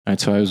Right,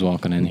 so I was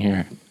walking in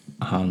here,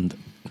 and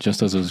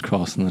just as I was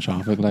crossing the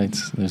traffic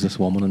lights, there's this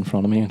woman in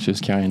front of me, and she was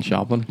carrying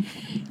shopping,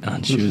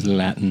 and she was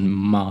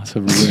letting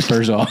massive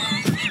rippers off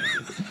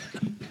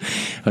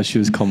as she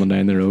was coming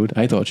down the road.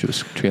 I thought she was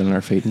trailing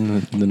her feet,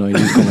 and the noise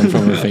was coming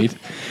from her feet.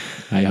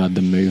 I had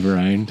to move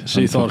around.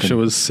 She thought she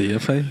was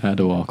safe, eh? I had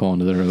to walk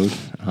onto the road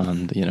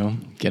and,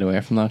 get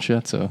away from that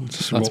shit. So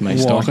Just that's my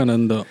story. walking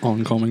in the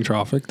oncoming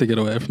traffic to get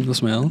away from the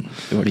smell.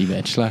 Dirty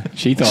bitch, like.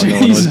 She thought no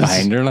one was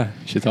behind her, like.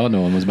 She thought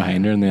no one was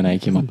behind her, and then I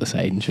came up the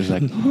side and she was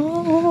like,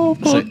 oh,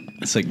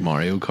 it's like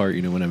Mario Kart,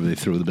 whenever they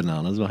throw the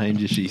bananas behind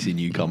you, she seen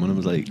you coming and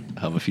was like,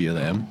 have a few of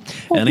them.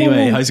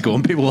 Anyway, how's it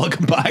going, people?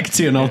 Welcome back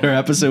to another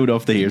episode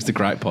of the Here's the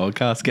Craic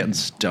podcast, getting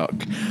stuck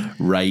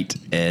right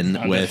in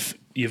And with... if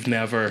you've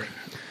never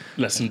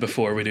listened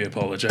before, we do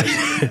apologise.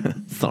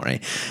 Sorry.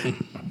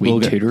 we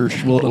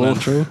tutors.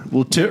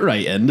 We'll toot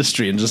right into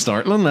Stranger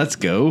Startling. Let's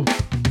go.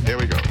 Here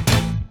we go.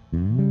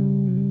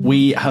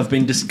 We have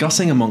been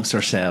discussing amongst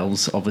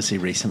ourselves, obviously,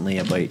 recently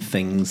about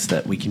things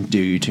that we can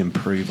do to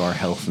improve our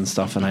health and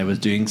stuff. And I was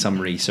doing some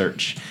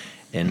research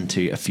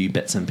into a few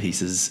bits and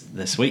pieces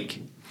this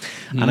week.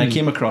 And I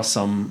came across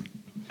some,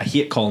 I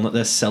hate calling it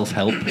this,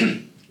 self-help,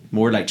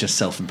 more like just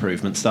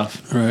self-improvement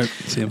stuff. Right,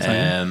 same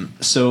thing.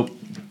 So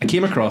I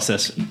came across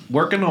this.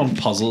 Working on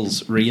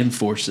puzzles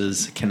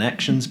reinforces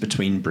connections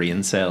between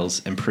brain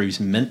cells, improves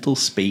mental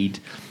speed,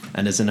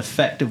 and is an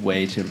effective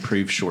way to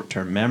improve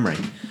short-term memory.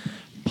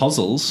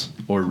 Puzzles,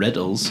 or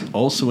riddles,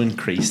 also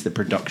increase the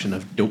production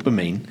of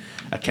dopamine,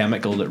 a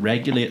chemical that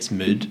regulates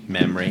mood,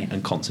 memory,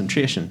 and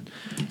concentration.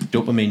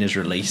 Dopamine is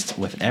released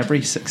with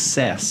every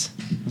success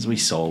as we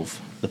solve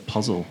the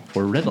puzzle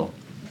or riddle.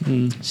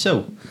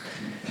 So,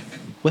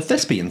 with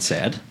this being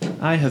said,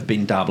 I have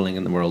been dabbling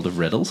in the world of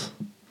riddles,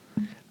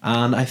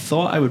 and I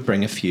thought I would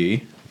bring a few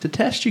to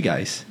test you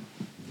guys.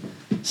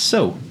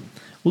 So,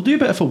 we'll do a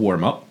bit of a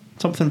warm-up,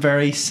 something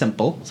very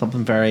simple,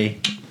 something very...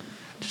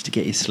 just to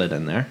get you slid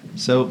in there.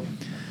 So,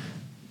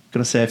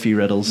 going to say a few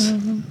riddles.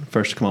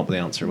 First to come up with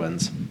the answer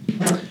wins.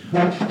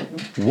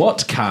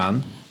 What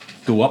can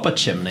go up a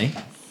chimney,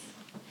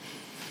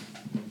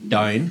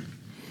 down,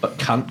 but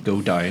can't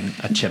go down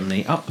a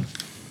chimney up?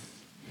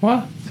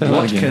 What? Say that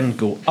What again. can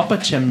go up a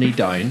chimney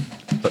down,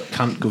 but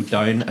can't go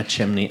down a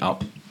chimney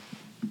up?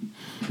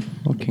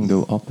 What can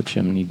go up a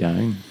chimney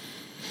down?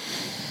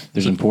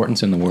 There's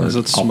importance in the word Is it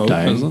up, smoke,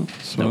 down. is it?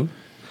 Smoke?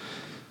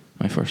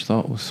 My first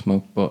thought was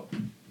smoke, but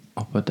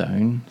up or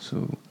down.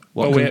 So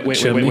Oh, wait.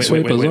 chimney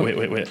sweep, is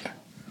it? Wait.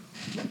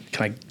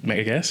 Can I make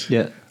a guess?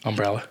 Yeah.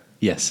 Umbrella.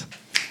 Yes.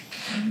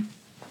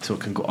 So it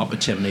can go up a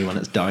chimney when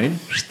it's down,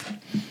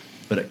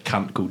 but it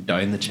can't go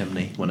down the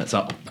chimney when it's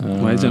up.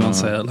 Why did you not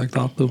say it like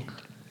that, though?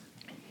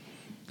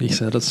 He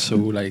said it's so,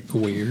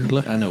 weird.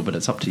 I know, but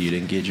it's up to you to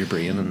engage your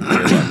brain and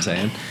hear what I'm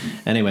saying.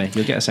 Anyway,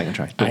 you'll get a second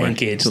try. Don't I worry.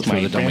 engaged Don't throw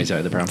my the dummies brain.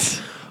 out of the pram.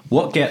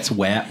 What gets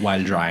wet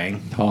while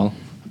drying? tall.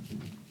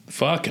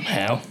 Fucking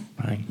hell.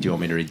 Do you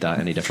want me to read that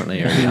any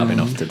differently, or are you happy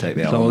enough to take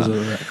the That L was on the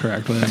that?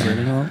 correct way of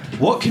reading it.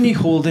 What can you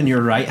hold in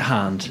your right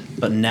hand,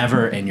 but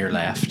never in your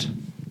left?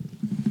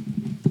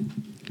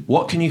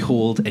 What can you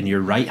hold in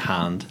your right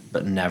hand,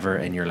 but never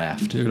in your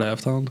left? Your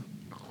left hand.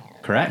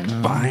 Correct.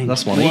 Bang.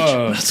 That's one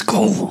Whoa. each. Let's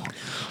go.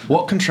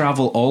 What can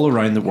travel all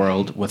around the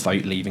world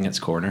without leaving its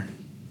corner?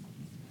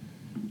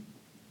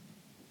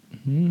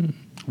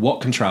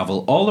 What can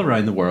travel all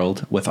around the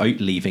world without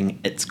leaving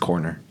its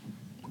corner?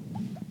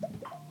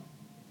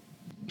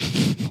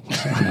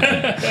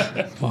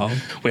 Wow.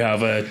 We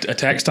have a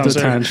text answer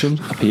Detention.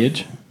 A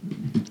page.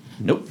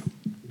 Nope.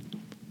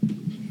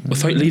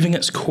 without leaving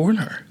its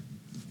corner.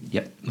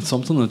 Yep. It's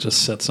something that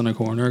just sits in a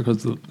corner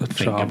because it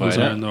travels about it.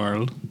 around the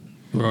world.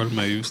 The world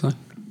moves now.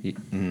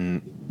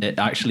 It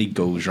actually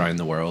goes round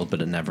the world,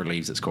 but it never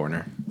leaves its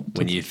corner.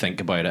 When you think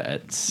about it,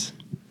 it's...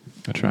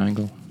 A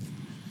triangle.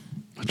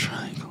 A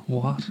triangle.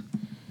 What?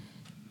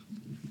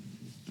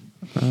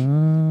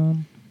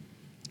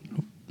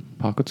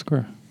 Pocket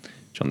square. Do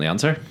you want the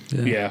answer?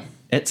 Yeah.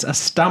 It's a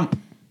stamp.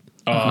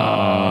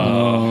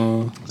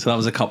 Oh. So that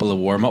was a couple of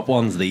warm-up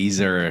ones. These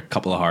are a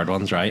couple of hard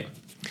ones, right?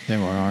 They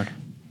were hard.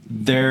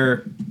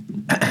 They're...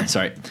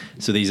 sorry.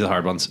 So these are the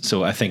hard ones.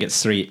 So I think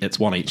it's three. It's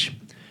one each.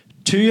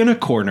 2 in a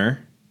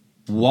corner,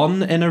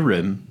 1 in a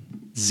room,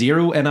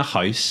 0 in a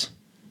house,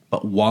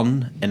 but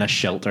 1 in a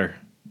shelter.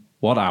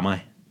 What am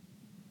I?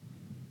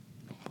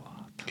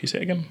 Can you say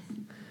it again?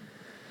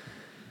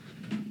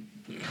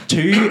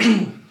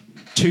 Two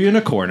in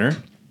a corner,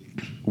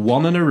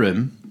 1 in a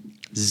room,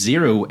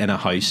 0 in a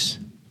house,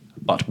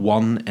 but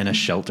 1 in a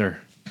shelter.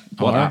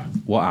 What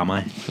am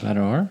I?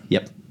 Letter R.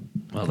 Yep.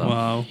 Well done.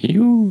 Wow.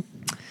 You.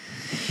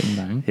 Sitting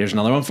down. Here's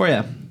another one for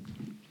you.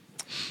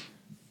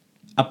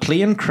 A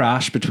plane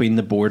crashed between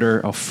the border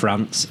of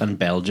France and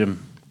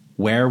Belgium.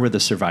 Where were the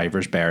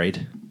survivors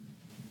buried?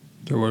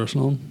 There was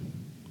none.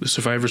 The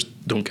survivors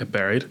don't get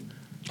buried.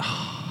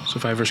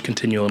 Survivors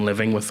continue on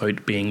living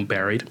without being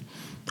buried.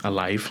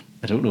 Alive.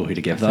 I don't know who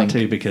to give that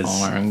to because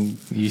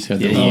You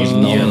said Yeah, there was you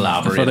none.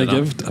 elaborated on.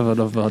 If I'd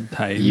have had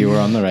time, You were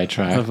on the right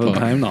track. if I'd had but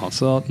time not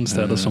that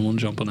instead of someone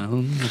jumping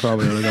in, you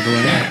probably would have got the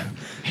win.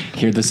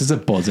 here, this is a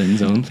buzz-in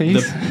zone,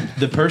 please.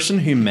 The person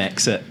who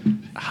makes it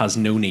has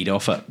no need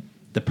of it.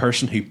 The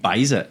person who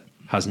buys it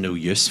has no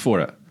use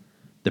for it.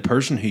 The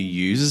person who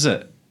uses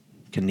it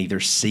can neither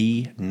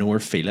see nor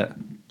feel it.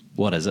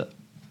 What is it?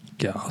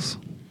 Gas.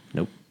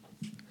 Nope.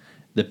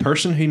 The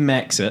person who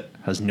makes it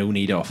has no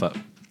need of it.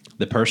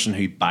 The person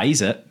who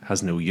buys it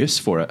has no use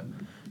for it.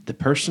 The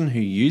person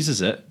who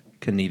uses it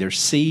can neither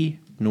see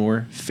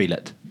nor feel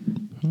it.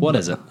 What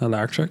is it?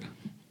 Electric.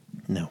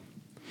 No.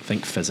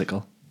 Think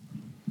physical.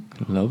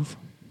 Love.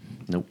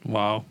 Nope.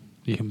 Wow.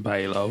 You can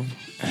buy love.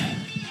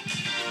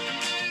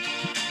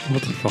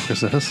 What the fuck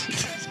is this?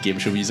 It's game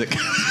show music.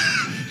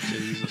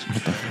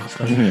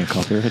 I'm gonna get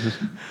copyrighted.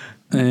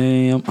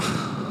 I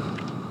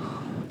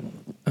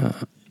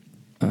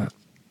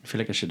feel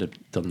like I should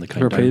have done the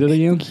countdown. Repeat it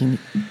again.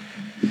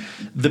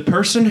 The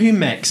person who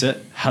makes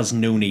it has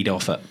no need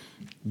of it.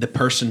 The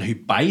person who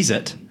buys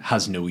it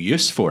has no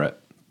use for it.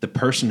 The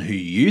person who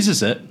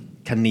uses it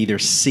can neither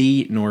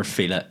see nor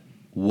feel it.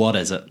 What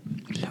is it?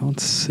 You can't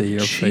see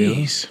or feel it.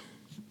 Jeez.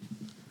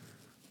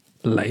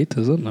 Light,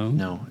 is it? No.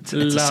 No,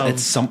 Love.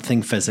 it's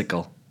something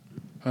physical.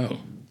 Oh.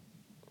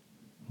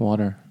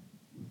 Water.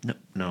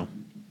 No.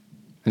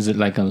 Is it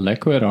like a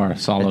liquid or a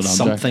solid It's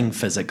object? something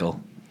physical.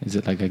 Is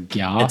it like a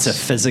gas? It's a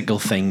physical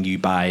thing you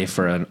buy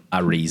for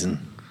a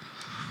reason.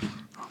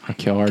 a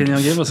card. Can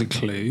you give us a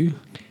clue?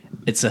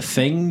 It's a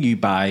thing you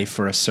buy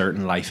for a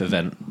certain life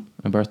event.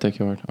 A birthday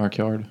card or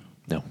card?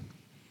 No.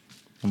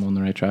 I'm on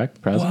the right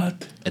track. Present.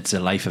 What? It's a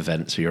life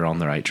event, so you're on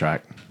the right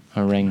track.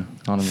 A ring.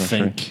 Anniversary.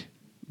 Think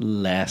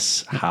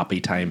less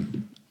happy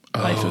time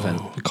life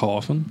event. A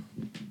coffin.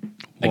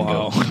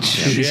 Bingo. Wow.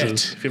 Shit.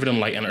 Jesus. Have you ever done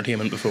light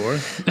entertainment before?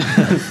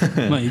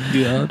 My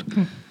God.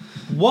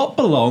 What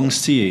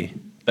belongs to you,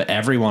 but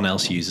everyone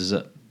else uses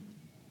it?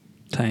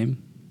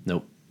 Time.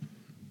 Nope.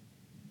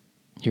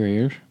 Your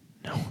ears.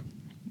 No.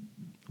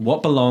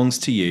 What belongs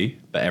to you,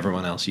 but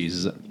everyone else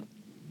uses it?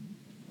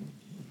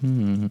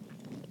 You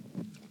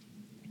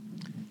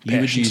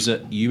would Patience. use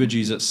it. You would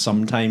use it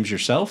sometimes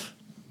yourself,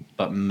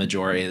 but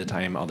majority of the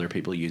time, other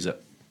people use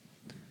it.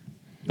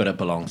 But it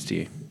belongs to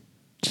you.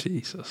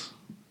 Jesus.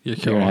 Your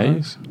Your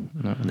eyes.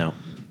 No. No,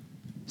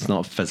 it's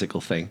not a physical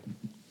thing.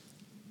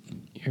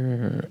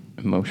 Your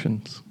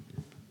emotions.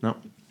 No.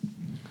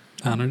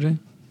 Energy.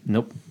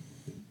 Nope.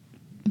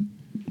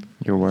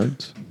 Your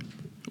words.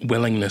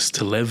 Willingness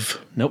to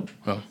live. Nope.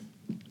 Oh.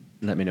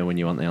 Let me know when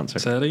you want the answer.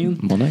 Say it again.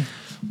 Money.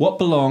 What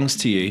belongs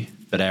to you,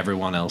 but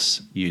everyone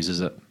else uses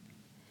it?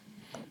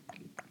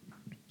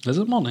 Is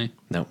it money?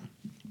 No.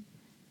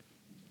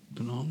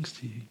 Belongs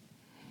to you.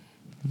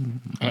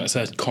 It's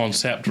a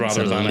concept It's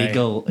rather a than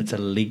legal. It's a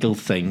legal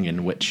thing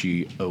in which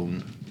you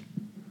own.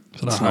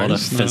 Is it It's a not a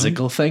house? No?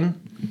 physical thing.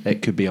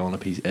 It could be on a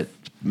piece. It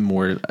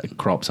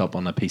crops up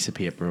on a piece of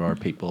paper, or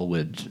people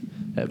would.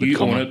 It would you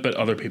come own up- it, but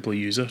other people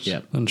use it.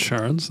 Yeah.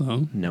 Insurance,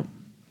 no. No.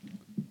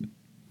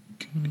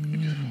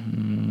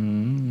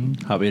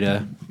 Happy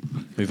to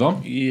move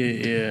on.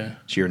 Yeah.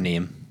 It's your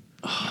name.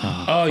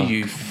 Oh,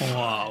 you.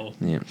 Wow.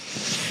 Yeah.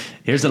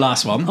 Here's the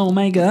last one. Oh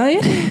my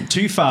God.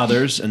 2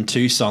 fathers and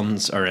 2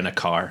 sons are in a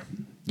car,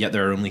 yet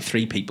there are only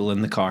 3 people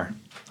in the car.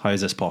 How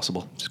is this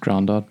possible? It's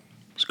granddad.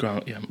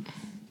 Scroll. Yeah.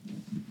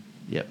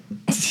 Yep.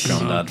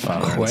 Granddad,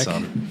 father, and Quick.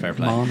 son. Fair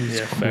play. Man's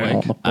Yeah,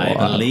 fair. quick. Oh, I boy.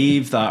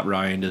 believe that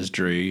round is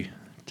drew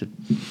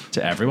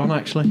to everyone,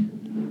 actually.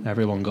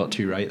 Everyone got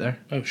 2 right there.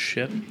 Oh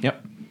shit.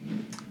 Yep.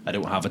 I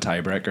don't have a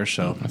tiebreaker,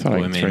 so I thought I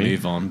we had may 3.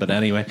 move on. But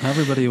anyway.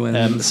 Everybody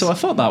wins. So I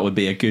thought that would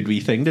be a good wee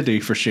thing to do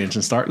for Strange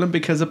and Startling,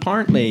 because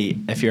apparently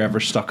if you're ever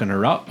stuck in a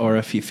rut, or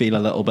if you feel a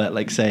little bit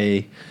like,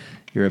 say,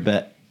 you're a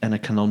bit in a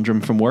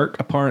conundrum from work,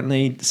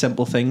 apparently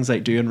simple things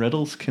like doing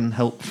riddles can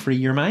help free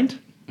your mind.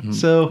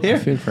 So I here,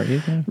 feel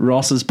free. Yeah.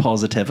 Ross's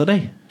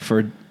positivity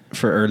for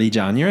early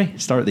January.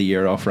 Start the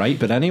year off right.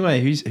 But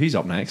anyway, who's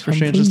up next for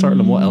Strange and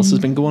Startling? What else has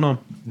been going on?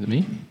 Is it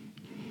me?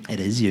 It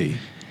is you.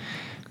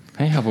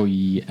 I have a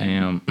wee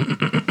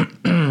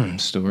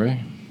story.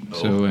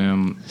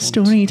 So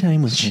Story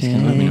time with just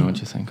let me know what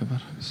you think of it.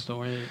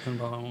 Story in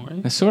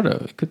Ballamore. It's sort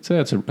of.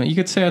 You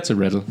could say it's a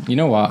riddle. You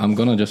know what? I'm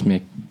gonna just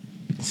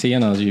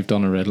seeing as you've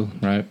done a riddle,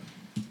 right?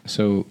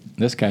 So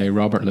this guy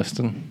Robert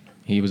Liston,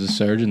 he was a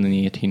surgeon in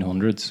the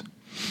 1800s,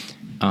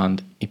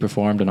 and he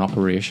performed an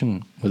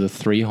operation with a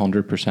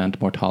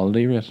 300%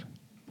 mortality rate.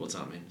 What's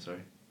that mean? Sorry.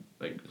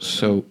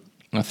 So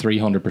a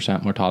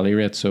 300% mortality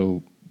rate.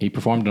 So he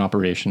performed an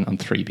operation and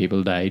 3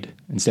 people died.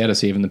 Instead of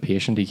saving the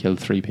patient, he killed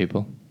 3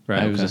 people. Right,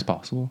 How was okay. this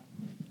possible?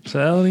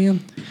 Say it again.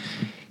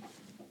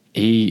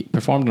 He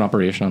performed an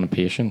operation on a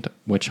patient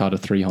which had a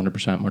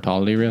 300%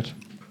 mortality rate.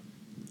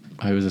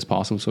 How was this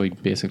possible? So he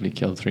basically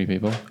killed 3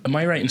 people. Am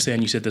I right in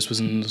saying you said this was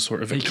in the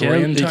sort of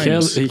Victorian He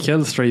times?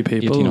 killed 3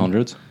 people.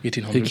 1800s.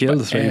 1800s. He killed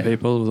but, 3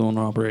 people with one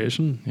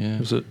operation. Yeah.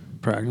 Was it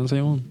pregnancy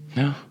one?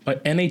 Yeah. By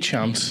any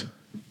chance,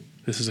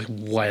 This is a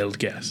wild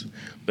guess.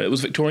 But it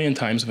was Victorian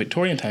times. In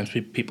Victorian times,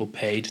 people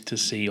paid to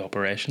see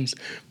operations.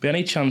 By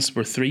any chance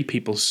were 3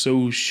 people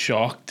so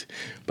shocked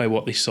by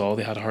what they saw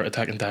they had a heart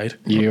attack and died?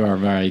 You are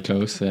very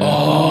close.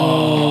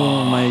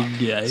 Oh my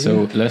god.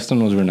 So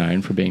Liston was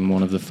renowned for being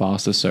one of the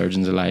fastest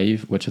surgeons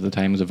alive, which at the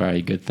time was a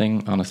very good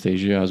thing.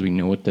 Anesthesia, as we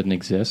know it, didn't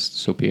exist,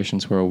 so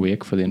patients were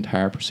awake for the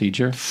entire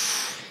procedure.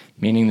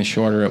 Meaning the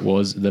shorter it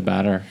was, the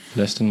better.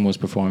 Liston was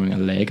performing a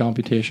leg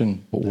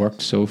amputation, but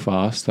worked so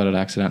fast that it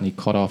accidentally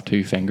cut off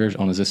 2 fingers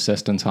on his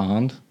assistant's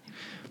hand.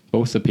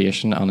 Both the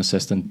patient and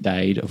assistant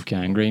died of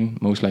gangrene,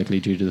 most likely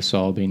due to the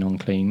saw being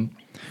unclean.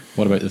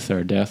 What about the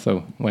third death,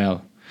 though?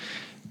 Well,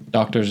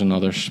 doctors and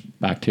other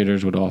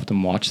spectators would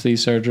often watch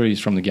these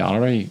surgeries from the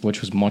gallery, which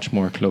was much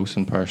more close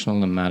and personal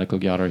than medical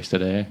galleries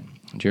today.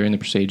 During the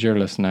procedure,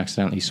 Liston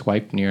accidentally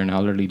swiped near an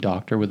elderly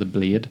doctor with a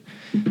blade,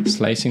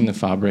 slicing the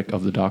fabric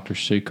of the doctor's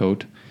suit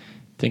coat.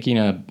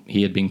 Thinking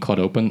he had been cut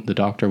open, the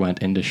doctor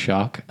went into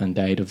shock and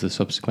died of the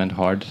subsequent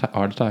heart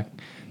attack.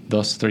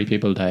 Thus, 3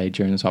 people died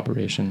during this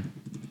operation.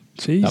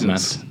 Jesus. That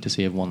meant to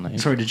save 1 life.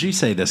 Sorry, did you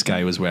say this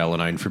guy was well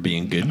renowned for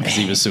being good because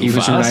he was so He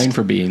was fast? renowned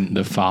for being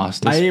the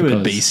fastest. I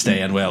would be because-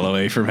 staying well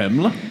away from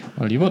him. Look.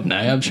 Well, you wouldn't.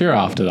 I'm sure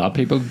after that,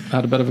 people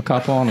had a bit of a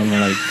cop on and were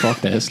like,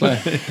 "Fuck this!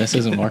 Like, this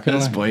isn't working."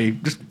 This Like. boy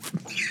just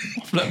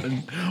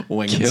flipping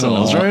winging Killing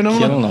saws all, around him.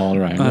 killing all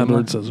around. him,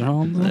 Edward like.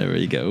 Scissorhands. There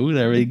we go.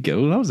 There we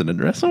go. That was an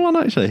interesting one,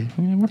 actually.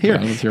 Yeah, we're Here,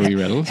 playing with your wee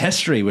riddles.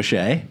 history with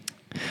Shay.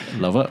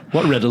 Love it.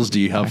 What riddles do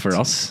you have for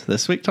us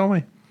this week,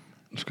 Tommy?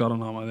 Just got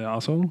an arm of the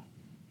asshole.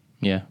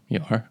 Yeah, you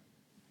are.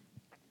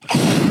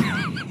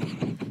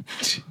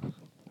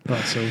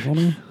 That's so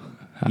funny.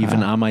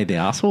 Even am I the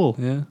asshole?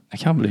 Yeah. I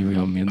can't believe we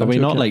haven't made that. Are we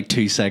joke not yet. like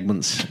 2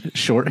 segments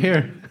short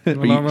here? Are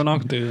Well, you- we're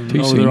not doing Too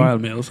the soon. Royal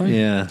Mail thing.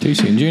 yeah. too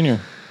soon, Junior?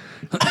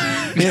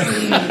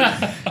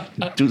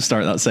 Don't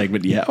start that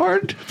segment yet,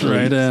 Ard.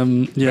 Right.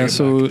 Yeah.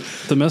 So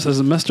the is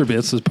it Mr.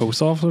 Bates'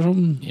 post office or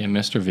something? Yeah,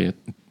 Mr. Bates.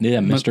 Yeah,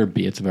 Mr.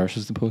 Bates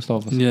versus the post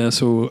office. Yeah.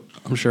 So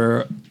I'm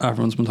sure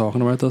everyone's been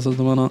talking about this at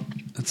the minute.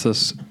 It's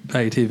this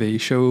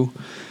ITV show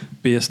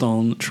based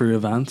on true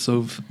events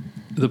of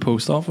the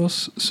post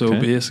office. So Okay.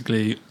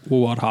 basically,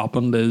 what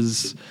happened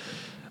is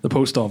the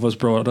post office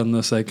brought in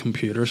this like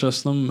computer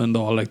system and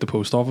all like the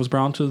post office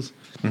branches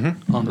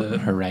on the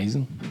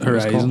Horizon. it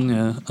was Horizon, called.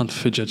 yeah, and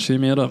Fujitsu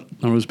made it,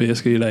 and it was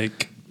basically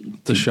like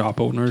the shop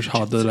owners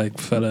had to like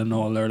fill in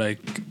all their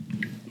like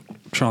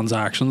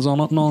transactions on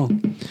it and all.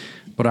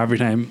 But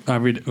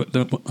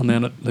and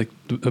then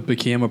it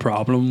became a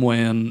problem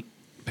when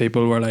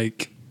people were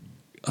like,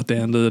 at the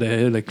end of the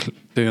day, like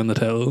doing the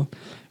till,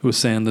 it was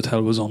saying the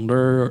till was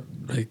under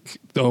like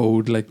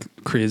owed like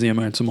crazy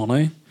amounts of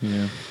money.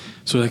 Yeah.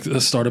 So like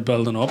this started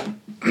building up,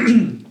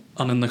 and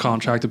in the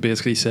contract it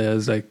basically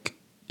says like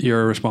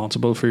you're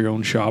responsible for your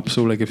own shop.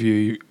 So like if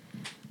you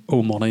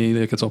owe money,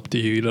 like it's up to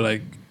you to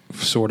like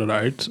sort it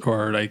out,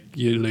 or like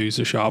you lose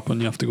the shop and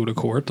you have to go to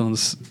court, and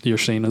you're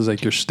seen as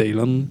like you're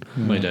stealing.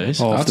 My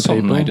days. Off That's the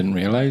something people. I didn't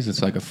realize.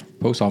 It's like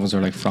post office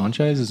are like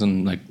franchises,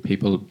 and like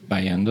people buy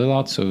into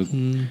that. So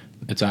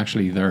it's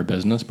actually their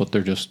business, but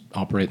they're just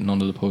operating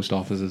under the post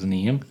office's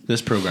name.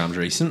 This program's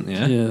recent,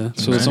 yeah. Yeah,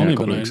 so it's Yeah, only a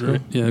couple been weeks out, ago.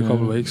 right? Yeah, a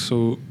couple of weeks.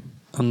 So,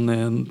 and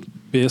then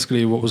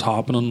basically what was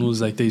happening was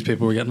like these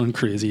people were getting in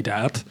crazy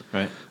debt,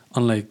 Right.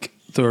 and like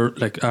they're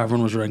like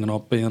everyone was ringing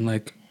up being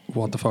like,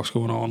 "What the fuck's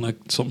going on? Like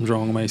something's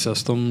wrong with my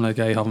system. Like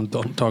I haven't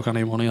took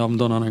any money, I haven't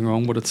done anything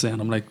wrong, but it's saying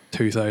I'm like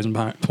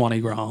 £2,000, 20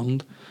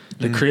 grand,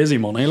 like crazy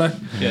money, like."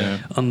 Yeah.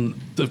 And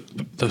the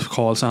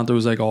call center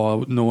was like,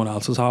 "Oh, no one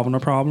else is having a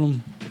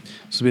problem."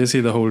 So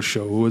basically, the whole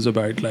show was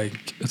about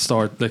like it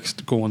started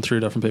like going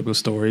through different people's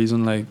stories,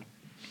 and like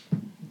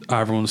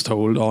everyone's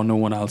told, "Oh, no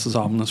one else is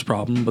having this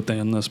problem," but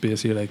then this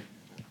basically like,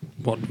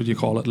 what would you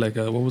call it? Like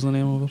what was the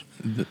name of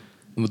it?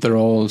 But they're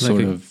all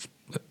sort a- of.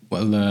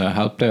 Well, the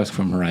help desk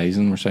from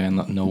Horizon were saying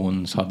that no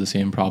one's had the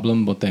same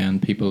problem, but then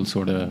people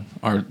sort of,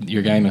 or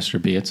your guy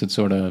Mr. Bates had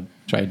sort of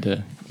tried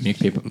to make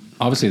people.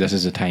 Obviously, this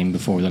is a time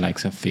before the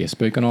likes of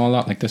Facebook and all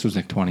that. Like this was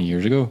like 20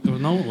 years ago.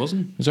 No, it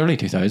wasn't. It was early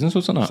 2000s,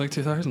 was it not? It's like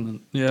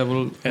 2000. Yeah,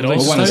 well, It like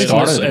all, when it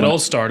started, it when- all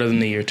started in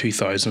the year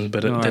 2000,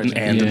 but it Oh, didn't right.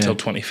 end Yeah. until But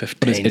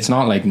 2015. it's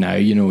not like now,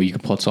 you know, you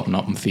could put something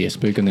up on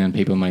Facebook and then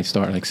people might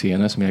start like seeing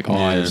this and be like, oh,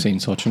 Yeah. I've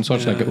seen such and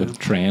such, like it Yeah. would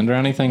trend or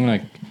anything.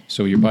 Like,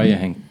 so your boy, I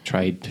think,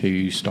 tried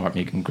to start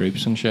making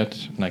groups and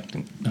shit, like,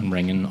 and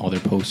ringing other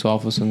post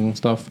offices and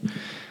stuff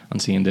and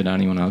seeing did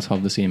anyone else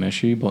have the same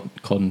issue, but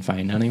couldn't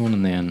find anyone.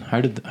 And then how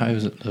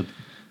was it they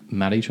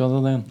met each other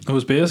then? it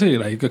was basically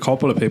like a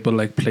couple of people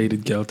like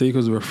pleaded guilty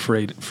because they were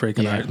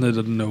freaking Yeah. out and they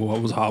didn't know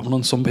what was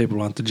happening. Some people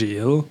went to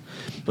jail,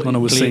 But and it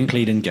was saying,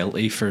 pleading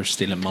guilty for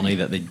stealing money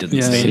that they didn't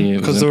Yeah. steal. See, it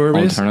 'cause was they an were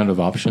alternative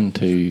option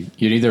to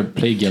you'd either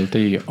plead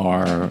guilty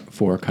or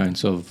 4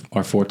 counts of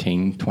or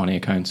 14, 20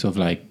 accounts of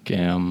like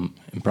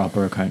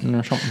improper accounting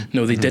or something.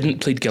 No, they didn't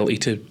plead guilty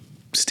to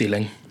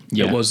stealing.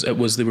 Yeah. It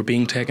was they were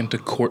being taken to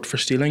court for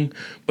stealing,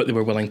 but they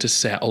were willing to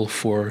settle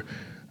for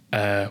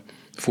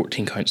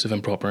 14 counts of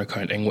improper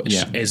accounting, which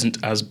Yeah. isn't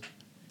as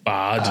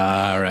bad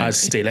Ah, right. as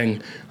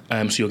stealing.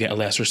 so you'll get a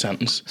lesser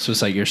sentence. So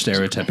it's like your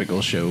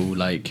stereotypical show,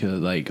 like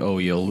oh,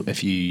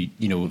 if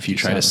you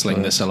try to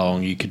sling this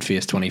along, you could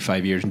face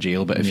 25 years in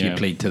jail, but if you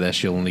plead to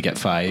this, you'll only get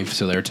 5.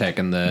 So they're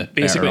taking the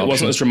basically it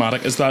wasn't as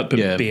dramatic as that, but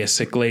Yeah.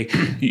 basically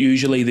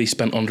usually they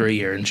spent under a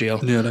year in jail.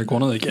 Yeah, like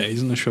one of the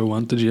guys in the show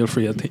went to jail for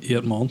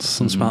 8 months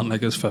and spent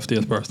like his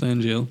 50th birthday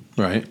in jail.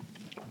 right.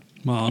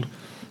 Mad.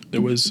 There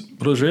was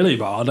But it was really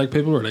bad. Like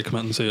people were like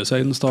committing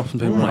suicide and stuff,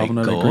 and people Oh were my having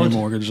to like God.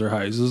 remortgage their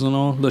houses and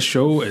all. The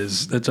show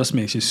it just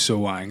makes you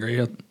so angry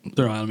at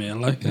the Royal Mail.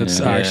 Like it's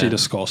Yeah. actually Yeah.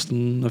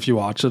 disgusting. If you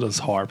watch it,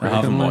 it's I heartbreaking.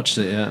 haven't like. watched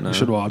it yet. No. You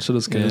should watch it.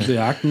 It's good. Yeah. The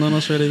acting in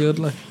it's really good.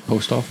 Like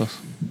Post office.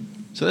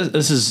 So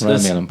this is Royal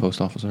this, Mail and post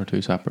office are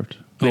 2 separate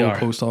They oh, are.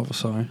 post office.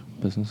 Sorry,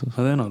 businesses.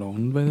 are they not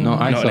owned by them? No,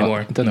 I Not thought, anymore.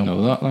 I didn't No.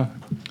 know that. No.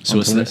 so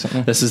it's Until the,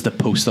 recently. this is the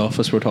post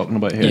office we're talking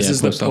about here. this Yeah,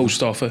 is the post office.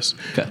 post office,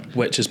 Okay.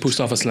 which is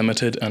Post Office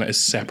Limited, and it is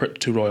separate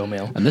to Royal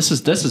Mail. And this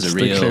is a Just to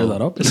real. clear that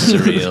up. This is a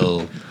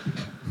real.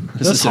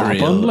 This is a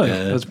happened. real. Like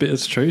yeah.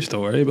 it's a true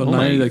story, but Oh now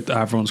my- like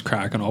everyone's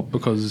cracking up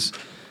because.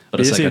 But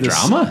it's like a basically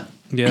this- drama.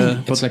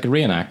 Yeah, but It's like a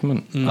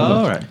reenactment.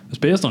 Oh, right. it's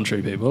based on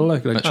true people.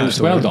 Like true It's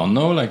story. well done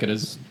though. Like it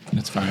is.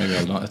 It's very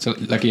well done. It's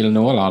like you'll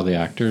know a lot of the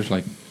actors,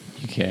 like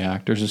UK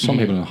actors. There's some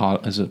people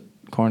in is it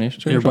Coronation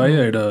Street? You're or by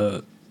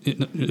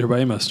something? you're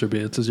by Mr.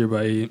 Bates is you're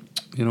by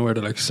where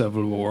the like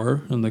Civil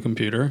War in the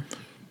computer,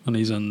 and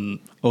he's in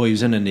Oh, he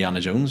was in Indiana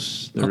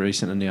Jones, the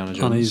recent Indiana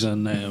Jones. and he's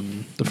in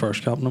the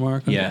first Captain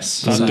America.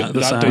 Yes. The That, the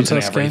that dude's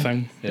in scientist guy?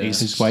 everything. Yeah. He's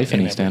His wife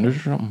in in EastEnders or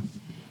something.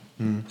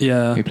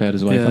 Yeah, He played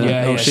his wife in it.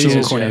 Yeah, no, yeah, she's she in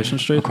is, Coronation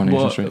yeah. Street.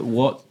 Coronation Street.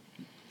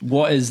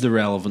 What is the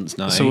relevance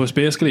now? So it's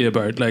basically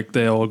about like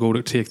they all go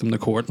to take them to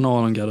court and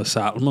all and get a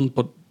settlement,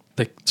 but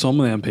like some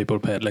of them people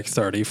paid like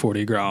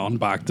 30-40 grand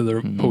back to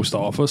their post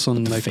office,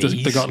 and like they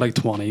fees. got like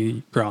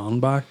 20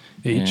 grand back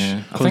each.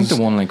 Yeah. I think 'cause-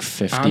 the one like And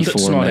 54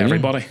 it's not million.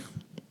 everybody.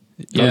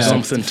 Yeah, There's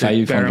something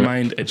to bear in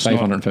mind. It's not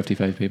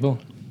 555 people.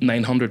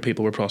 900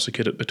 people were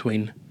prosecuted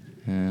between.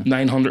 Yeah.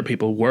 900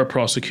 people were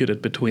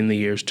prosecuted between the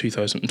years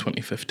 2000 and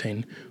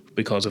 2015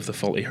 because of the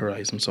faulty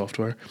Horizon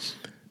software.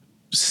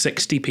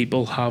 60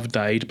 people have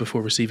died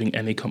before receiving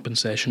any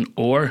compensation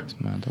or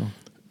Mental.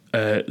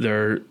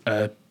 their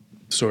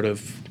sort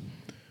of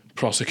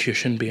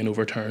prosecution being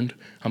overturned.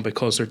 And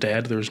because they're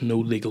dead, there's no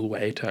legal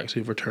way to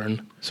actually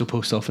overturn. So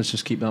post office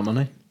just keep that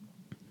money?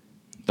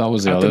 That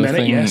was the At the other minute,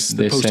 thing. yes,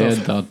 the They post said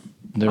office. that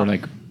they were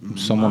like,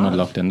 someone had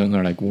looked into it and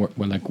they're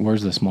like,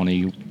 where's this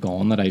money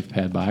gone that I've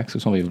paid back? So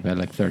some people paid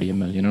like 30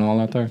 million and all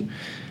that there.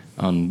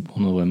 And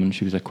one of the women,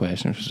 she was like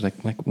questioning, she was like,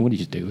 what do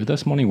you do with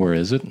this money? Where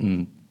is it?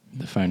 And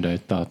they found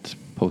out that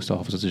post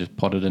offices just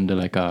put it into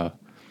like an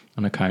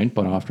account,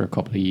 but after a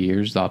couple of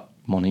years, that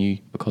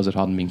money, because it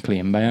hadn't been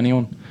claimed by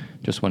anyone,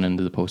 just went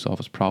into the post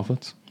office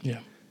profits Yeah.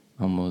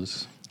 and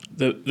was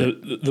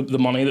The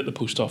money that the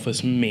post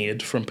office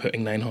made from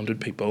putting 900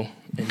 people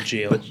in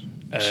jail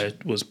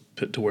was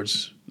put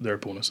towards their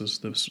bonuses.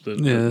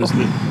 Yeah,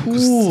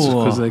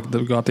 Ooh. because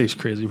they've got these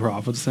crazy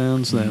profits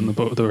then, so then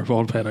they were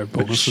all paid out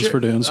bonuses for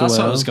doing so That's what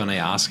I well. was going to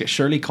ask.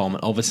 Surely,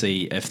 comment.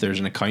 Obviously, if there's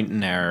an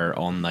accounting error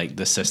on like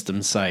the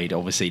system side,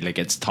 obviously, like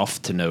it's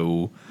tough to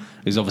know.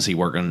 Because obviously,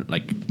 working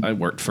like I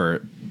worked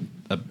for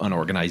an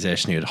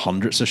organization who had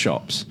hundreds of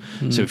shops.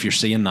 So if you're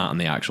seeing that on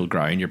the actual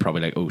ground, you're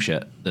probably like, oh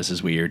shit, this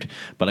is weird.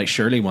 But like,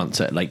 surely once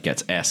it like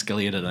gets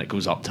escalated and it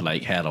goes up to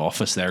like head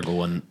office, they're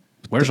going,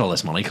 where's all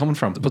this money coming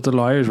from? But the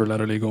lawyers were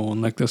literally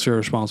going like, "This is your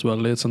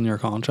responsibility. It's in your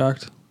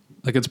contract."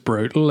 Like it's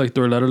brutal. Like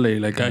they're literally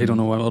like, "I don't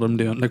know what I'm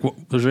doing." Like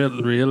there's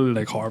real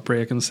like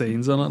heartbreaking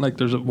scenes in it. Like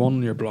there's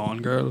one your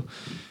blonde girl.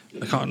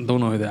 Don't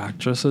know who the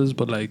actress is,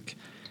 but like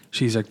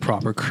she's like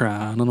proper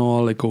crying and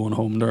all, like going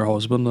home to her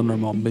husband and her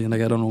mum being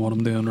like, "I don't know what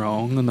I'm doing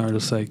wrong," and they're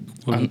just like,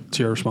 "Well, it's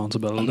your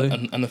responsibility."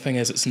 And the thing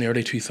is, it's in the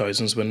early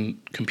 2000s when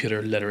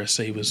computer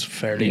literacy was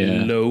fairly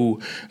Yeah. low,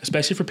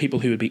 especially for people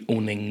who would be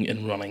owning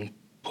and running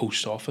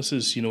post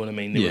offices. You know what I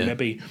mean? They Yeah. were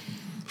maybe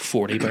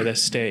 40 by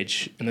this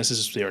stage, and this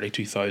is the early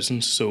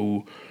 2000s.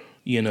 So,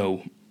 you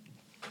know,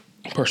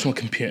 personal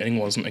computing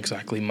wasn't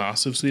exactly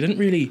massive. So they didn't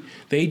really.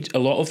 A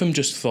lot of them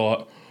just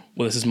thought,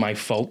 well, this is my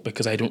fault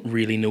because I don't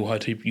really know how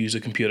to use a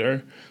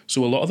computer.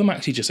 So a lot of them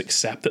actually just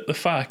accepted the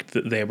fact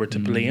that they were to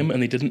blame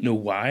and they didn't know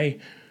why.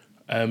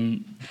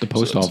 the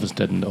post office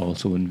didn't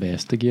also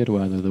investigate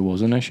whether there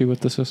was an issue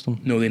with the system.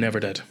 No, they never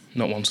did.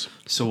 Not once.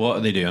 So what are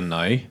they doing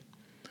now?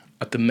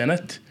 At the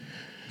minute,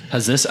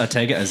 Has this? I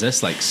take it. Is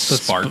this like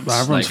sparked?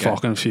 Everyone's like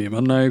fucking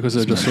fuming now because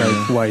they're just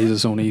like, "Why is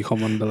this only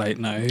coming to light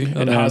now?" it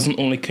And hasn't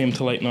only came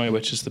to light now,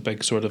 which is the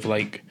big sort of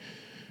like.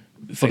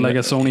 But thing like that-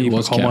 it's only It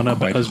was becoming kept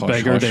quite as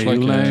bigger hush-hush, deal like,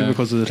 now yeah.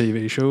 because of the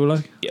TV show.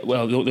 Like, Yeah,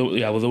 well,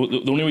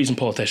 the only reason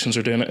politicians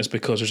are doing it is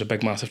because there's a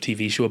big, massive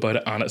TV show about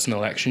it, and it's an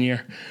election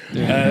year.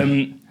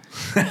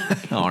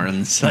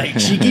 Aaron's like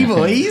cheeky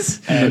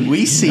boys.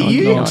 We see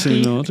you.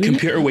 naughty.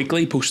 Computer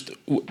Weekly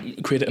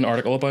created an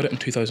article about it in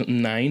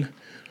 2009,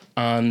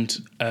 and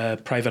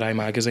Private Eye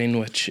magazine,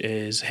 which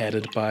is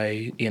headed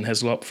by Ian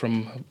Hislop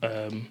from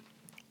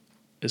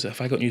is it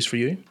Have I Got News for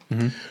You?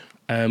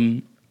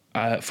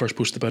 First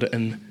posted about it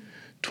in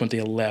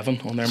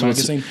 2011 on their So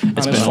magazine. it's And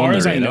been as far on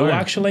as their I know, radar.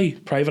 actually,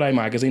 Private Eye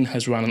magazine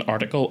has run an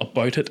article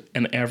about it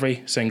in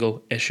every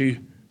single issue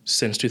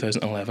since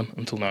 2011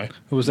 until now. It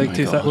was like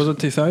God. was it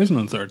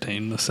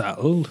 2013 they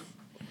settled?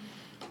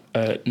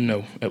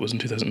 No, it was in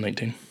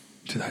 2019.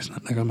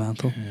 2000, like a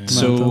mental.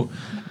 So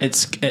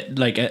it's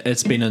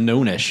been a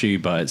known issue,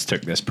 but it's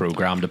took this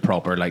program to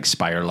proper like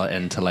spiral it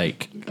into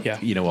like Yeah.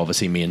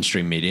 obviously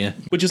mainstream media.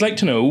 Would you like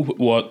to know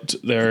what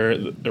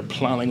they're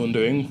planning on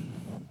doing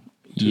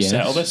to Yes.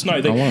 settle this? Now, I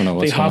wanna know they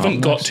what's going haven't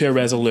on got next. to a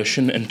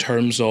resolution in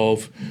terms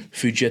of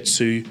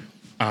Fujitsu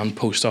and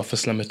Post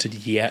Office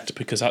Limited yet,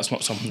 because that's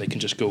not something they can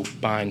just go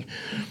bang.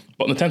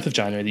 But on the 10th of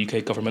January, the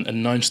UK government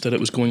announced that it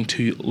was going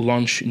to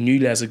launch new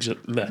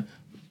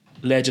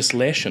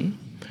legislation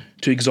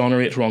to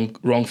exonerate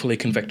wrongfully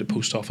convicted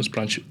post office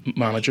branch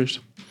managers,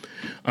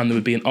 and there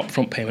would be an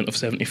upfront payment of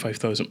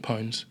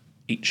 £75,000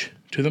 each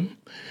to them.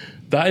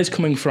 That is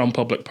coming from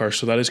public purse,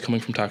 so that is coming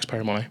from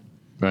taxpayer money.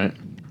 Right.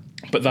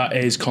 But that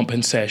is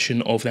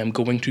compensation of them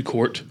going to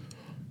court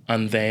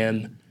and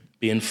then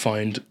being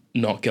found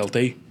not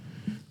guilty,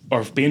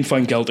 or being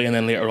found guilty and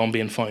then later on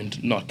being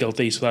found not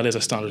guilty. So that is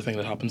a standard thing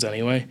that happens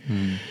anyway.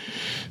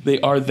 They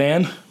are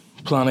then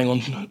planning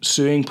on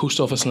suing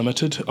Post Office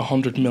Limited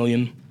 £100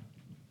 million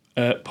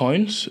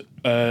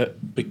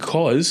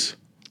because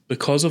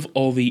of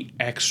all the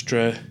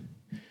extra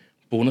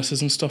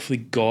bonuses and stuff they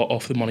got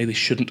off the money they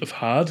shouldn't have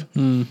had.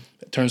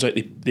 It turns out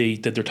they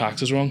did their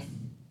taxes wrong,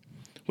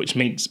 which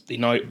means they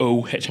now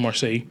owe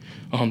HMRC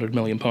 £100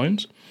 million.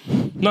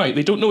 Now,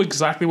 they don't know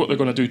exactly what they're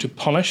going to do to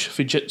punish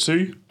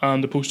Fujitsu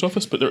and the post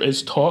office, but there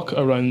is talk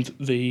around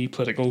the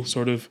political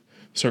sort of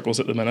circles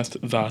at the minute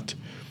that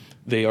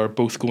they are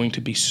both going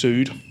to be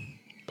sued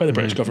by the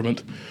British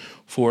government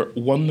for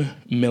 £1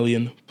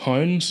 million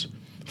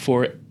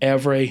for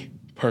every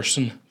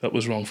person that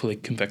was wrongfully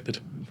convicted.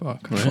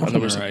 Fuck. And there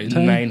was Right.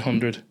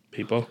 900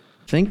 people.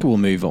 I think we'll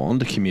move on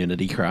to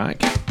community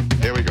crack.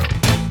 Here we go.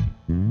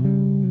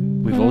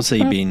 We've also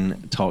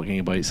been talking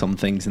about some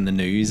things in the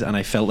news, and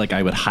I felt like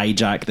I would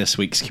hijack this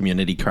week's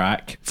community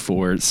crack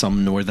for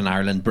some Northern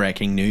Ireland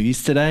breaking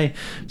news today.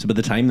 So by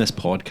the time this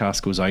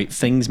podcast goes out,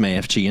 things may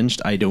have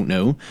changed. I don't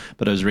know.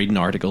 But I was reading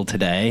an article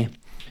today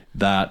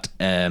that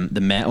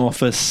the Met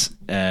Office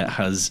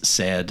has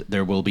said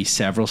there will be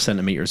several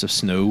centimetres of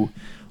snow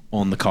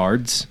on the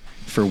cards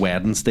for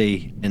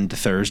Wednesday into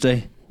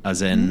Thursday.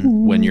 As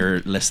in, when you're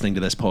listening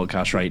to this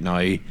podcast right now,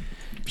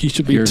 You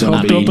should be You're gonna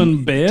tucked be up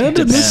in bed in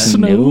the depend-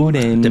 snow.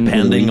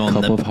 depending on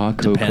cup of hot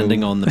cocoa.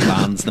 depending on the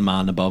plans the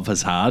man above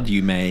has had,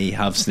 you may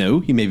have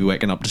snow. You may be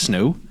waking up to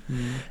snow.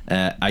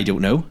 I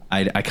don't know.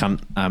 I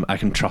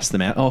can trust the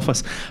Met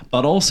Office,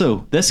 but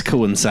also this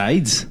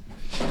coincides.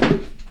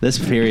 This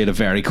period of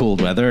very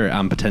cold weather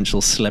and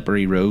potential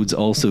slippery roads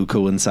also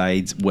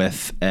coincides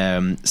with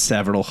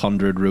several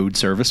hundred road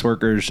service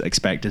workers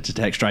expected to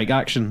take strike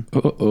action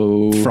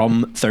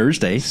from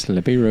Thursday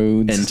Slippy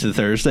roads. into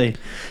Thursday.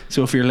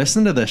 So if you're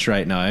listening to this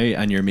right now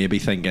and you're maybe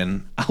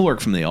thinking, I'll work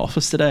from the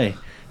office today,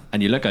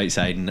 and you look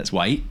outside and it's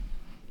white,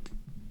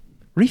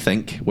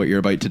 rethink what you're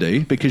about to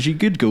do, because you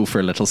could go for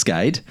a little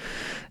skid.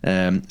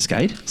 But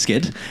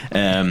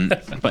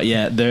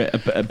yeah,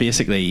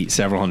 basically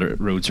several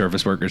hundred road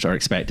service workers are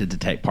expected to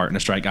take part in a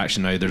strike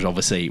action. Now there's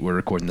obviously, we're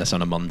recording this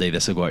on a Monday,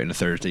 this will go out on a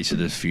Thursday, so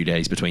there's a few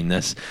days between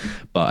this,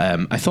 but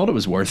I thought it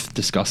was worth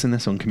discussing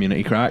this on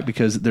Community Crack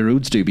because the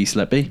roads do be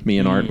slippy. Me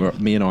and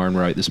Aaron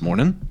were out this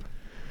morning.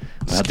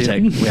 We had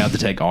to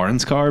take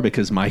Aaron's car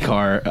because my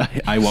car,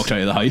 I walked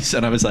out of the house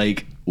and I was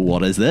like,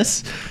 what is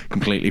this?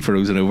 Completely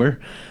frozen over.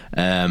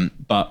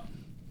 But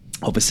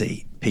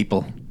obviously,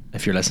 people,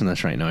 if you're listening to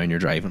this right now and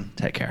you're driving,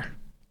 take care.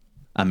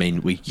 I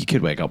mean, you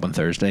could wake up on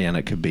Thursday and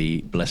it could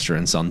be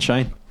blistering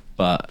sunshine.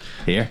 But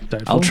here,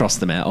 Doubtful. I'll trust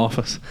the Met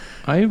Office.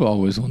 I've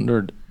always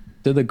wondered,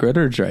 do the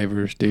gritter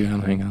drivers do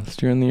anything else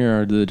during the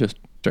year, or do they just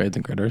drive the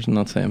gritters and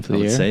not say them for I the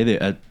would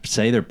year?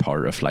 say they're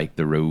part of like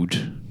the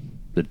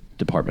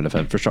Department of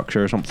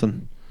Infrastructure or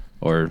something,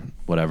 or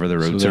whatever, the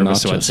road So they're not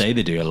service. So I'd just say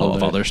they do a lot of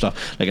holiday. other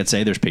stuff. Like I'd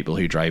say there's people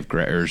who drive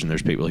gritters and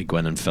there's people who go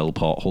in and fill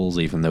potholes,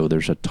 even though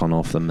there's a ton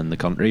of them in the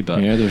country.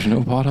 But Yeah, there's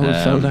no pothole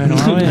Um, filled down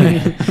our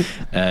way.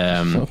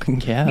 um, Fucking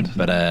cad.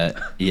 but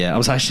yeah, I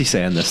was actually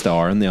saying this to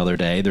Aaron the other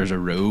day. There's a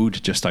road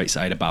just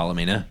outside of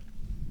Ballymena,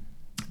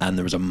 and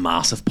there was a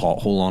massive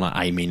pothole on it.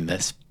 I mean,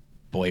 this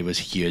boy was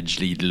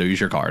huge. You'd lose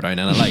your car down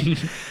in it, like.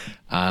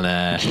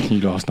 And You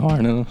lost an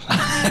hour now.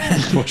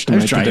 Pushed I him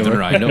was out the driving door.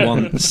 around it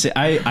one. See,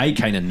 I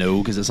kind of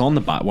know because it's on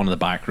the back, one of the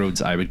back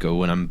roads I would go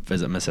when I'm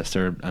visiting my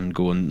sister and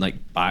going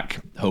like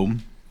back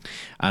home,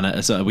 and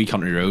it's a wee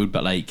country road,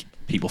 but like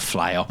people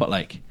fly up it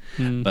like.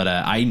 But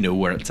I know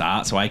where it's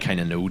at, so I kind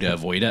of know to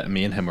avoid it.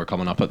 Me and him were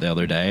coming up it the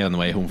other day on the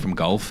way home from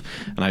golf,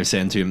 and I was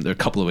saying to him a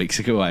couple of weeks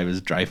ago, I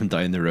was driving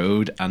down the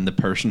road, and the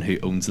person who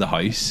owns the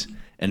house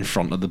in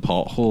front of the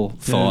pothole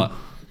thought,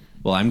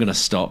 well, I'm going to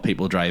stop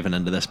people driving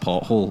into this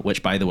pothole,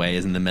 which, by the way,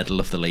 is in the middle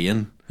of the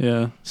lane.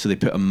 Yeah. So they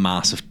put a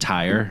massive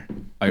tyre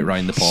out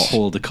round the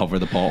pothole to cover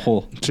the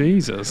pothole.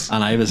 Jesus.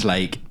 And I was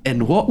like,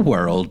 in what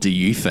world do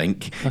you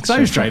think? Because I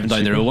so was driving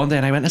fucking down the road one day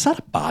and I went, is that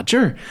a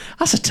Badger?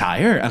 That's a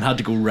tyre. And had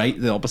to go right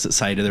the opposite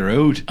side of the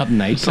road. At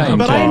night time.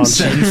 But I'm God.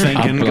 sitting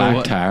thinking, A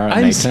black tyre at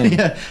I'm, night time.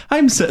 yeah,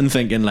 I'm sitting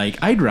thinking, like,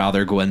 I'd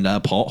rather go into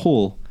a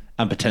pothole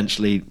and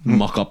potentially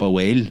muck up a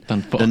wheel Than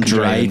than fucking drive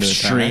drive into a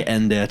straight tyre.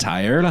 into a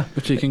tyre. Like.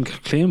 But you can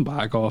claim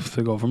back off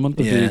the government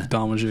if Yeah. you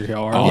damage your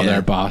car. Oh, Yeah.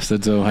 they're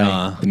bastards, though.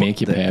 Hey. They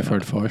make you they- pay for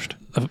it first.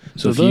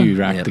 So So if you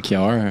rack the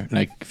car,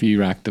 like if you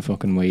rack the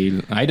fucking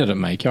wheel, I did it in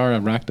my car. I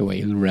racked the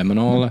wheel, rim and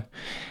all,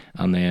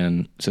 and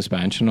then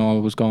suspension all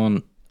was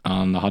gone,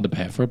 and I had to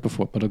pay for it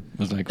before. But it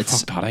was like,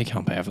 fuck that, I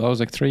can't pay for that. It was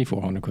like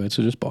 300-400 quid,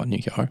 so just bought a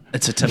new car.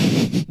 It's a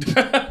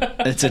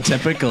it's a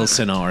typical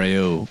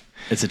scenario.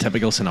 It's a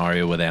typical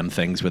scenario with them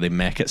things where they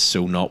make it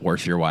so not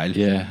worth your while.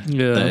 Yeah,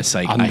 Yeah. That it's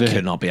like, And I the-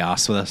 could not be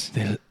asked with this.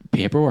 the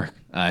paperwork.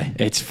 Aye,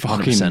 It's 100%.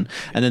 fucking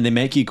And then they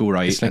make you go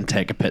right It's like- and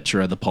take a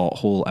picture of the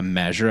pothole and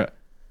measure it.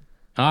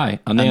 aye,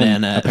 and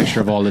then, then, a picture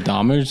of all the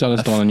damage that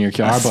is done in your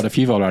car. f- But if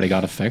you've already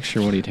got a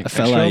fixture, what do you take? A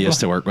fella I used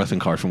to work with in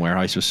Carson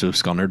Warehouse was so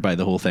scunnered by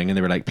the whole thing, and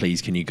they were like,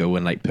 please can you go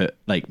and like put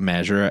like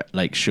measure it,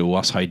 like show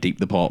us how deep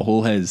the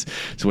pothole is.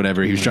 So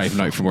whenever he was driving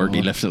out from work,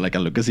 he lifted like a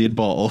Lucasade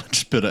bottle,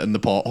 just put it in the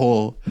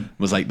pothole,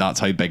 was like, that's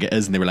how big it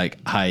is. And they were like,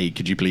 hi,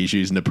 could you please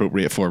use an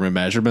appropriate form of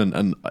measurement?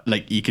 And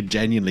like you could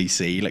genuinely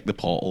see like the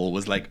pothole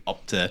was like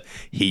up to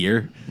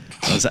here.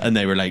 And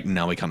they were like,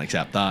 no, we can't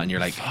accept that. And you're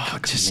like,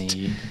 just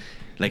Me.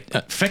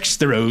 like fix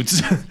the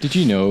roads. Did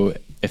you know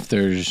if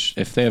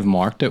they have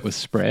marked it with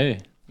spray,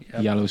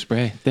 yellow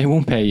spray, they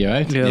won't pay you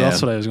out? Yeah, Yeah.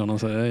 that's what I was going to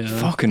say. Yeah.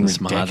 Fucking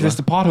It's mad, ridiculous.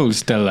 like. The pothole's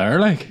still there,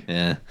 like.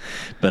 Yeah,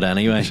 but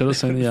anyway, Should have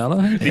seen the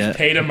yellow. They Yeah.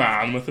 paid a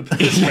man with a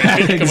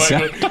spray to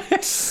come out with,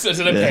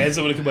 instead of paying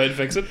someone to come out and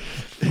fix it.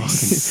 they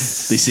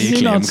see Did a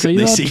you claim. not see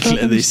They that, see,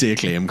 Travis? they see a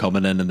claim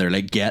coming in, and they're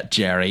like, "Get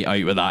Jerry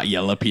out with that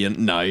yellow paint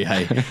now!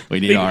 Hey, we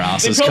need our They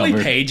asses probably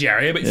covered." pay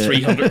Jerry about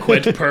 300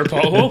 quid per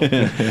pothole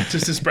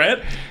just to spray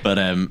it. But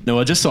no,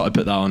 I just thought I'd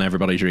put that on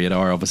everybody's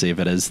radar. Obviously, if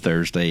it is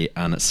Thursday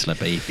and it's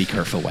slippy, be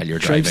careful while you're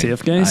Drive driving.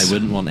 safe, guys. I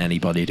wouldn't want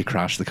anybody to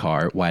crash the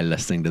car while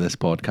listening to this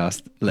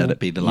podcast. Let it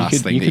be the You last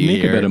could, thing you that could you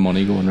make hear. a bit of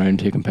money going around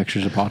taking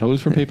pictures of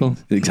potholes for people.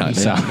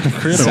 Exactly.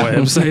 Create a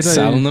website,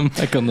 selling them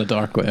like on the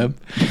dark web.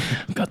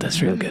 I've got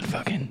this real good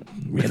fucking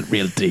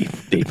real deep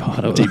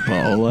pothole. Deep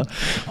pothole.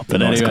 Up the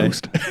But North anyway,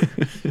 Coast.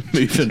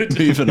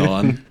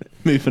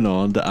 moving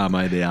on to Am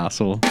I the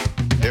Asshole?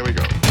 Here we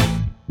go.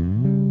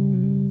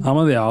 Am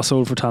I the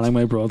asshole for telling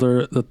my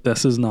brother that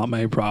this is not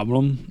my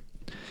problem?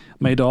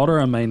 My daughter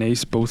and my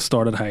niece both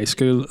started high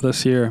school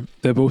this year.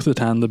 They both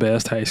attend the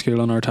best high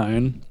school in our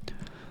town.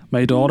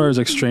 My daughter is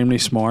extremely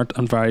smart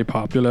and very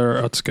popular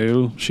at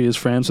school. She is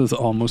friends with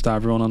almost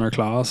everyone in her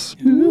class.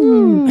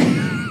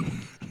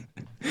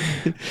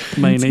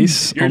 My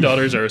niece... Your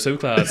daughters are so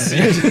class.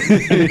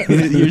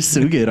 You're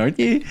so good, aren't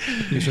you?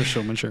 These are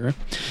so mature.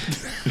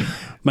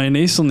 My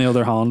niece, on the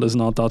other hand, is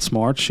not that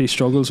smart. She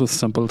struggles with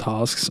simple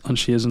tasks and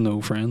she has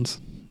no friends.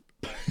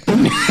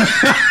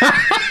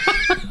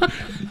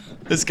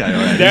 This guy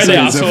already. They're the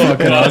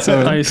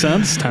asshole. I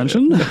sense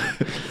tension.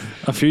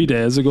 A few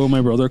days ago, my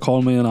brother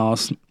called me and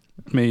asked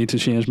me to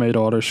change my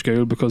daughter's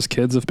school because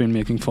kids have been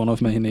making fun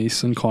of my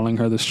niece and calling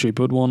her the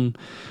stupid one,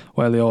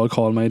 while they all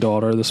call my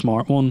daughter the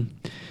smart one.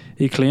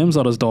 He claims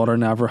that his daughter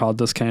never had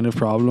this kind of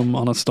problem,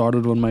 and it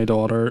started when my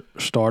daughter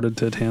started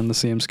to attend the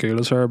same school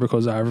as her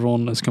because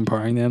everyone is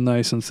comparing them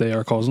now since they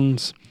are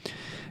cousins.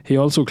 He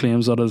also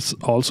claims that it's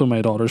also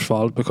my daughter's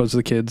fault because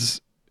the kids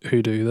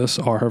who do this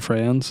are her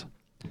friends.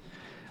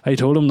 I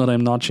told him that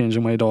I'm not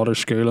changing my daughter's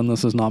school and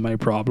this is not my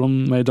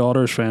problem. My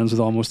daughter is friends with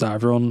almost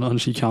everyone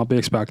and she can't be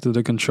expected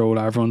to control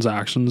everyone's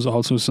actions.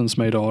 Also, since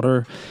my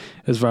daughter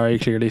is very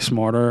clearly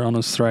smarter and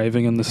is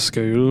thriving in the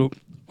school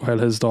while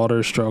his daughter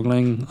is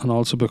struggling, and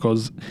also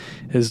because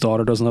his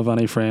daughter doesn't have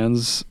any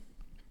friends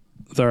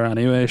there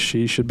anyway,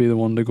 she should be the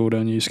one to go to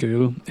a new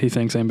school. He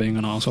thinks I'm being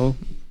an asshole.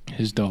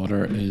 His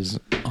daughter is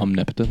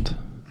omnipotent.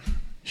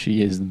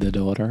 She is the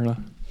daughter. Like.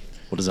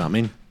 What does that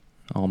mean?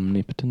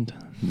 Omnipotent.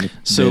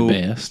 So, the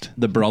best.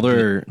 The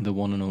brother, The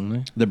one and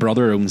only. the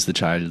brother owns the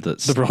child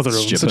that's The brother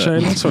owns the stupid.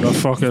 child. What sort of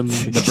fucking...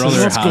 The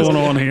brother what's has, going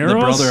on here? The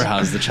Ross? brother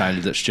has the child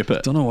that's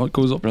stupid. Don't know what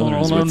goes up Brother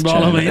on is in with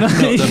child. Ballymena.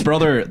 No, the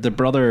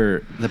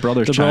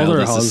brother's The child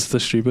brother is has the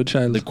stupid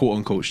child. the quote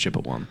unquote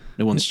stupid one.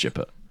 The one's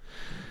stupid.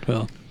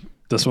 Well,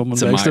 this woman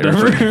It's a makes it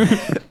minor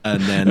ever.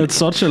 And then It's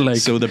such a like.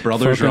 so the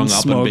brother's fucking rung up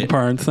and smug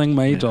parent thing.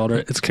 My daughter,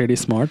 it's clearly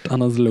smart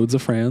and has loads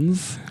of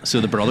friends.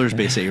 so the brother's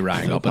basically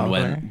rang So up and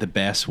popular. went, the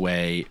best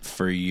way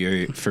for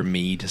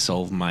me to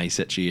solve my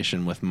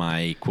situation with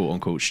my quote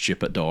unquote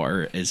stupid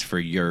daughter is for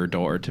your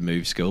daughter to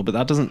move school, but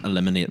that doesn't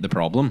eliminate the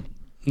problem.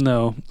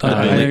 No, The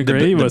I bully- agree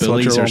the with what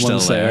bullies your are still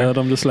woman there. said.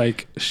 I'm just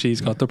like, she's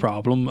got the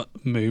problem.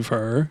 Move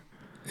her.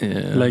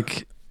 Yeah.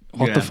 Like,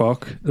 what Yeah. the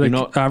fuck? Like,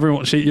 not-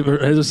 everyone.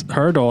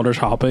 Her daughter's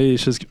happy.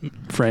 She's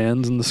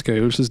friends in the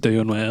school. She's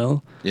doing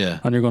well, Yeah.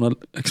 and you're gonna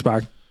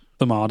expect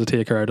the mom to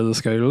take her out of the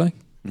school. Like,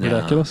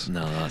 Ridiculous.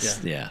 No,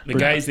 that's yeah. The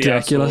guy's the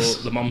Ridiculous.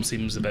 asshole. The mum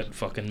seems a bit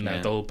fucking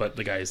mental, but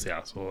the guy's the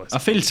asshole. I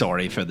feel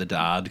sorry for the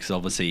dad because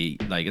obviously,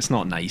 like, it's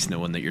not nice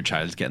knowing that your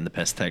child's getting the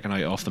piss taken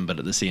out of them, but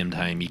at the same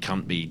time, you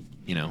can't be,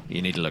 you know,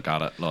 you need to look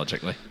at it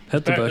logically.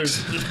 Hit the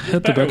books. There's Hit the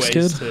better books,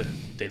 ways kid.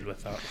 to deal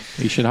with that.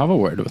 You should have a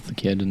word with the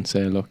kid and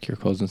say, look, your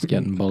cousin's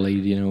getting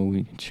bullied, you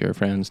know, it's your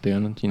friend's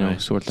doing it, you know,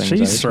 Right. sort things out.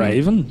 She's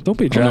thriving. Don't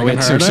be Oh, no, dragging wait,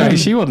 her so down. sorry,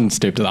 she wouldn't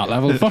stoop to that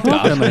level. Fuck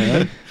Fucking that.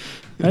 hell.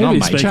 Not I'd be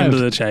my speaking child. to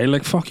the child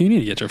like, fuck, you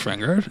need to get your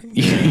finger out.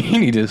 You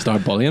need to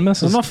start bullying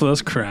missus. Enough of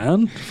this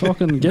crying.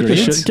 Fucking get your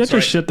Grades. shit, get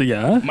your Sorry. shit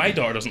together. My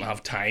daughter doesn't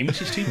have time.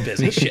 She's too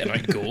busy shitting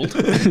out gold.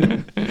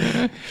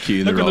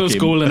 Cue the Look at those Rocky.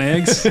 golden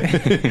eggs.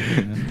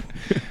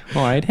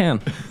 All right, hen.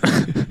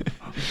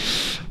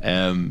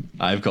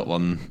 I've got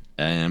one.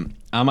 Am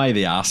I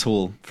the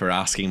asshole for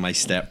asking my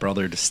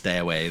stepbrother to stay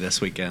away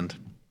this weekend?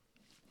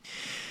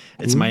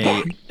 It's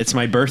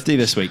my birthday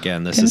this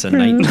weekend. This is a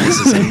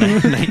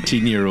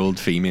 19-year-old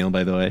female,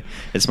 by the way.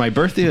 It's my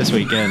birthday this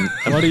weekend.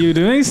 What are you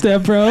doing,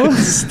 step bro?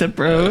 Step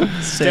bro.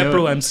 Step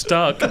bro, I'm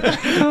stuck. What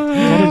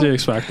did you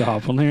expect to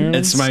happen here?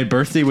 It's my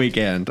birthday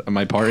weekend, and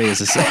my party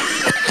is a.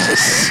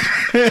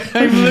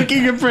 I'm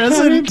looking at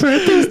present.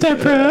 birthday,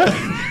 step bro.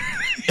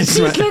 It's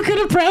my, Look at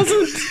a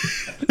present.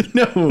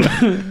 no,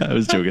 I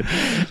was joking.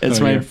 It's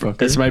Oh, my you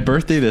fucker. it's my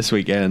birthday this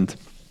weekend,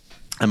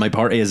 and my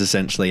party is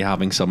essentially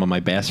having some of my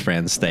best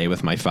friends stay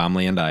with my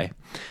family and I.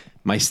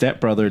 My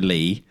stepbrother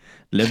Lee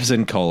lives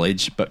in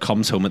college but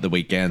comes home at the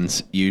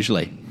weekends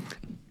usually.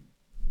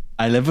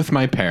 I live with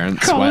my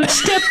parents.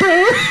 Step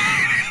bro.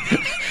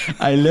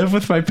 I live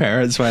with my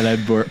parents while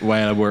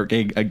I'm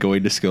working and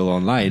going to school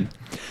online.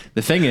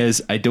 The thing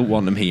is, I don't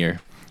want him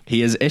here. He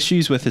has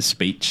issues with his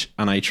speech,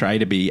 and I try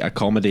to be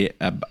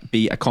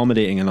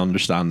accommodating and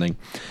understanding.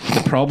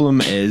 The problem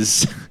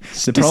is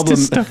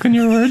Just stuck on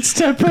your words,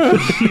 step bro.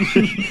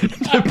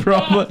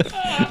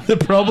 the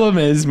problem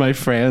is my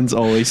friends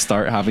always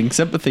start having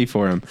sympathy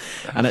for him,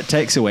 and it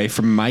takes away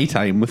from my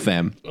time with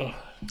them.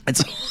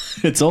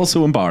 It's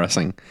also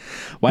embarrassing.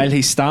 While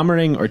he's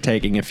stammering or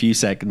taking a few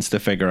seconds to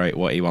figure out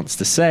what he wants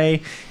to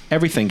say,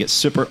 everything gets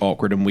super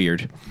awkward and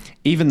weird.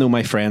 Even though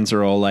my friends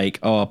are all like,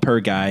 oh, poor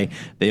guy,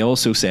 they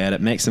also said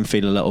it makes him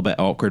feel a little bit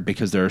awkward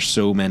because there are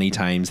so many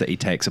times that he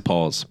takes a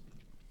pause.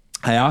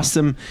 I asked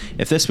him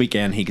if this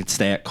weekend he could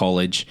stay at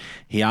college.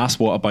 He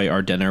asked what about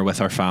our dinner with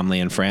our family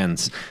and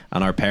friends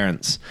and our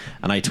parents,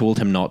 and I told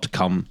him not to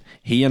come.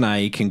 He and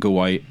I can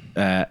go out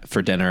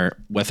for dinner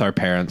with our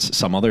parents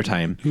some other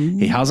time.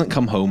 He hasn't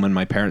come home, and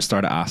my parents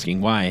started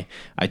asking why.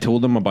 I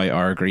told them about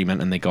our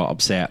agreement and they got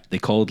upset. They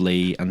called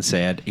Lee and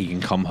said he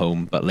can come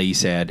home, but Lee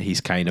said he's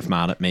kind of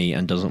mad at me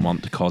and doesn't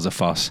want to cause a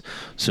fuss,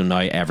 so now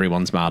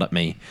everyone's mad at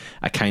me.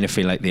 I kind of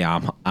feel like the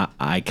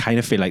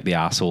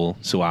asshole,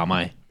 so am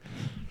I?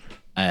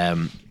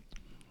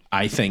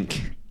 I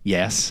think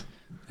yes,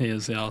 He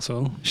is the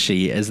asshole.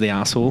 she is the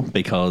asshole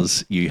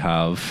because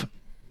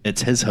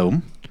it's his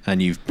home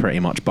and you've pretty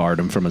much barred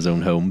him from his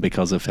own home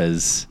because of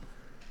his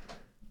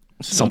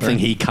something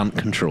he can't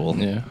control.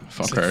 Yeah,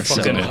 fuck her.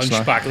 Fucking So-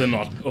 hunchback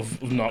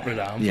of Notre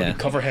Dame. Yeah. Yeah.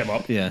 Cover him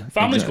up. Yeah,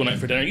 Family's exactly. going out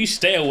for dinner. You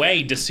stay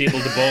away,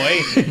 disabled boy.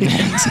 You know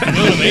what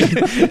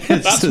I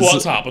mean? That's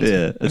what's happened.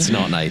 Yeah, it's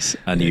not nice,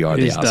 and you are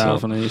She's the asshole.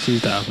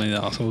 definitely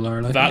the asshole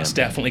there. Like. That's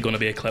definitely going to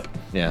be a clip.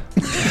 Yeah,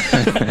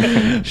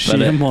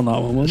 Shame on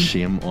that woman.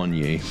 shame on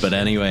you. But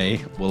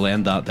anyway, we'll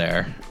end that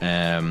there.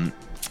 And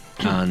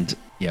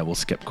yeah, we'll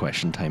skip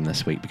question time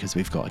this week because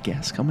we've got a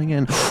guest coming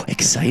in.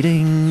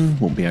 Exciting!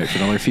 Won't be out for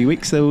another few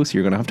weeks though, so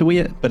you're gonna have to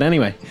wait. But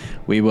anyway,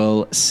 we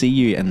will see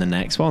you in the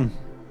next one.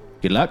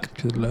 Good luck.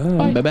 Good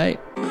luck. Bye bye.